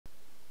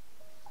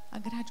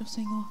Agrade ao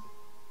Senhor.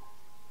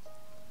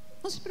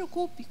 Não se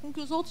preocupe com o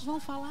que os outros vão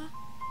falar.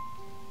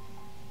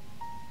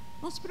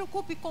 Não se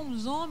preocupe com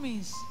os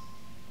homens.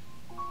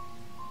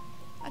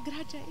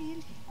 Agrade a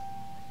Ele.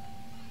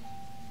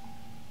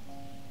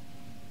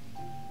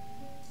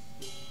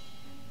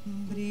 O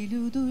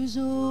brilho dos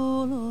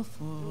holofotes,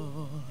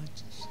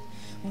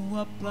 o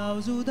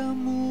aplauso da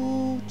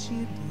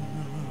multidão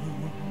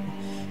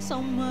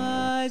são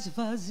mais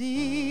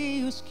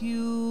vazios que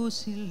o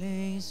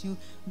silêncio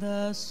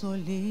da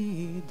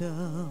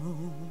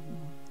solidão.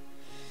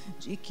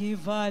 De que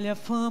vale a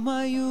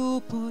fama e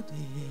o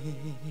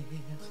poder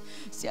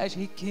se as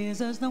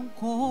riquezas não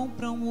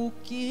compram o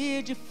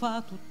que de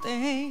fato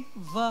tem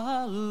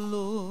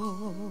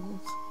valor?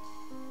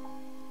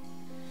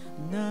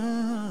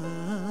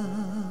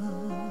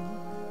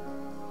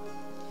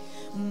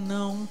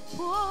 Não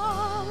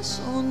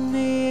posso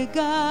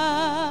negar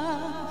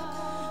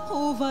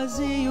o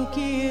vazio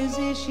que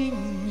existe em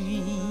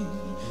mim.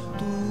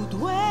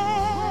 Tudo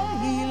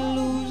é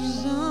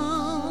ilusão.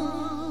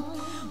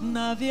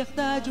 Na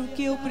verdade, o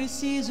que eu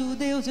preciso,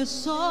 Deus, é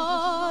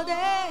só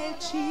de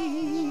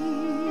ti.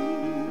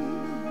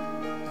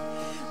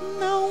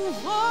 Não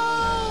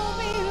vou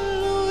me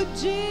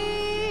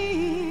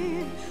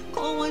iludir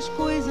com as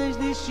coisas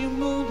deste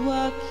mundo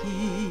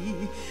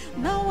aqui.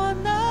 Não há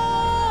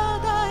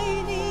nada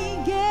e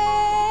ninguém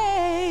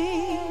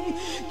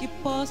que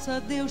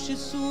possa, Deus, te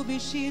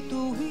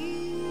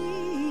substituir.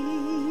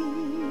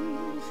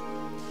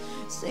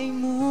 Sei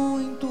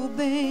muito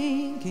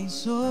bem quem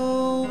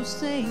sou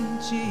sem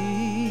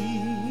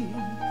ti.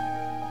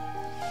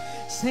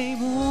 Sei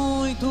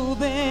muito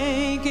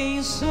bem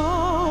quem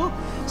sou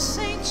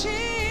sem ti.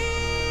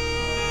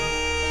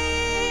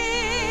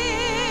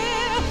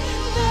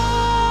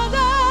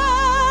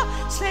 Nada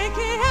sei que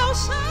eu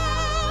sou,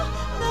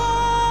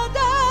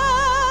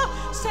 nada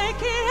sei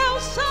que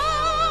eu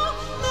sou,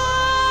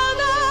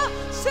 nada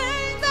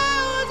sem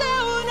Deus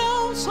eu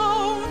não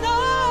sou nada.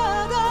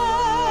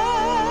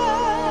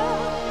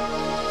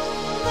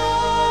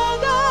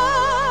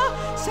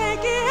 Nada sei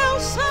que eu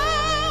sou,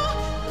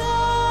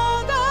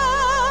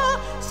 nada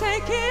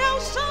sei que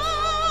eu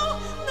sou,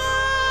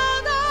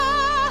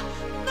 nada,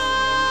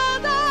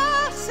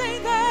 nada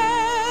sem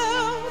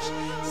Deus,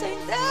 sem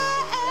Deus.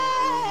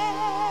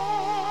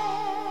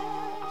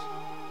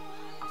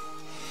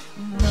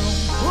 Não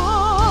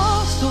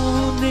posso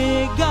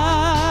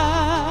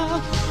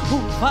negar o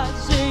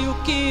vazio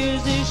que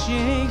existe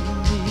em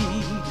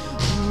mim.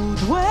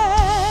 Tudo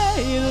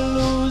é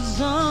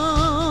ilusão.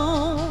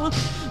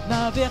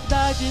 Na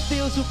verdade,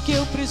 Deus, o que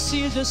eu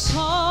preciso é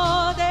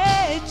só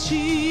de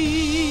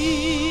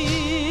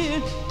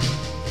ti.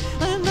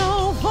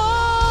 Não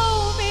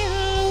vou me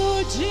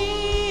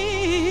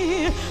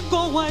iludir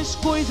com as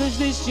coisas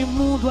deste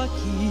mundo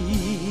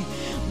aqui.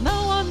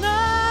 Não há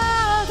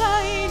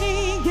nada e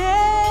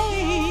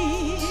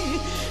ninguém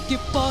que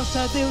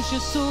possa, Deus, te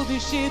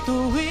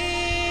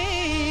substituir.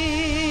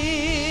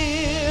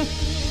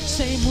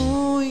 Sei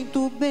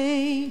muito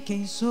bem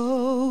quem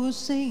sou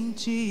sem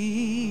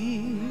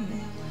ti.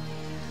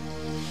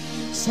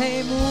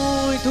 Sei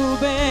muito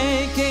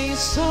bem quem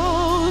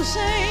sou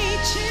sem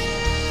ti.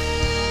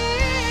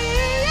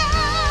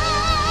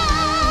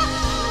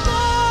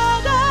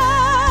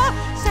 Nada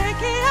sei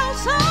que eu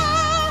sou,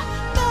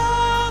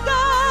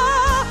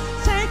 nada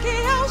sei que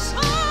eu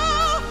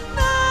sou,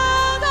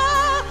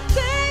 nada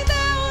sem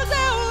Deus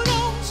eu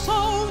não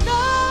sou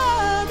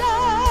nada.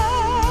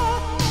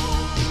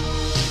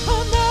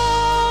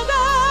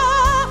 Nada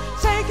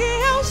sei que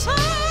eu sou,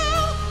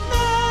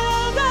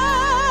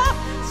 nada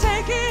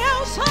sei que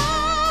eu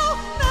sou,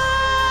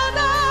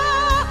 nada,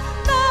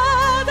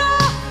 nada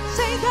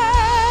sem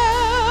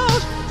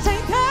Deus,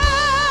 sem Deus.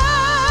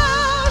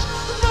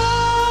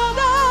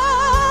 Nada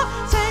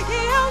sei que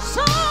eu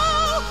sou,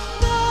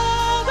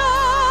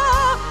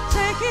 nada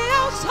sei que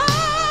eu sou,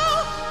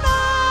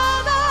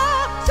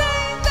 nada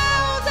sem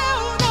Deus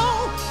eu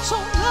não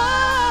sou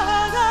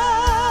nada.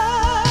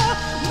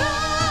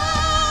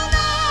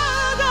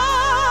 Nada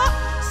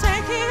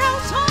sei que eu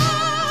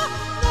sou,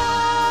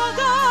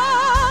 nada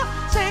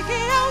sei que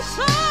eu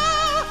sou,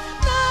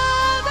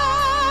 nada,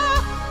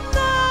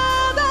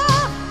 nada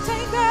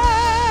sem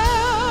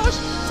Deus,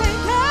 sem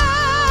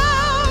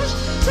Deus,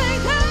 sem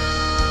Deus.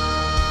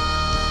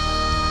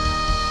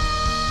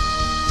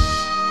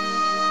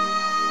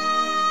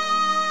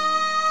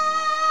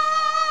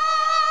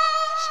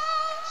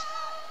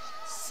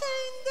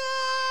 Sem Deus.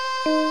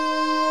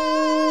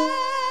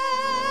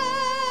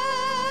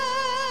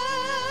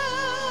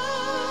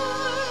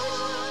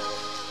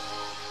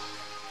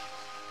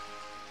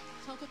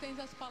 Só tu tens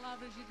as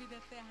palavras de vida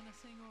eterna,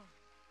 Senhor.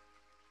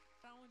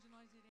 Para onde nós iremos?